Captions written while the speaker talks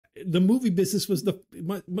The movie business was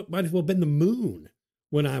might as well have been the moon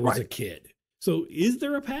when I was a Right. kid. So is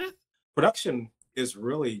there a path? Production is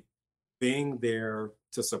really being there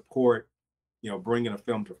to support, bringing a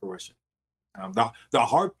film to fruition. The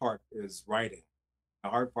hard part is writing. The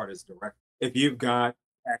hard part is directing. If you've got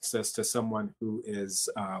access to someone who is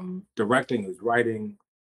directing, who's writing,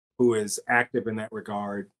 who is active in that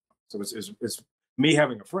regard, so it's me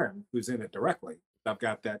having a friend who's in it directly. I've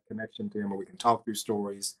got that connection to him where we can talk through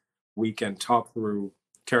stories, we can talk through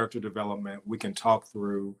character development, we can talk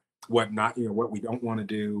through what not, what we don't want to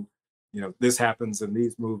do. This happens in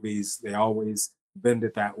these movies. They always bend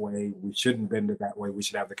it that way. We shouldn't bend it that way. We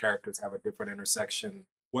should have the characters have a different intersection.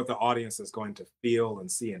 What the audience is going to feel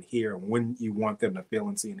and see and hear, and when you want them to feel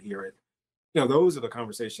and see and hear it. Those are the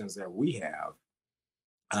conversations that we have.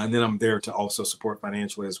 And then I'm there to also support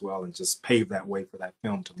financially as well and just pave that way for that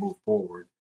film to move forward.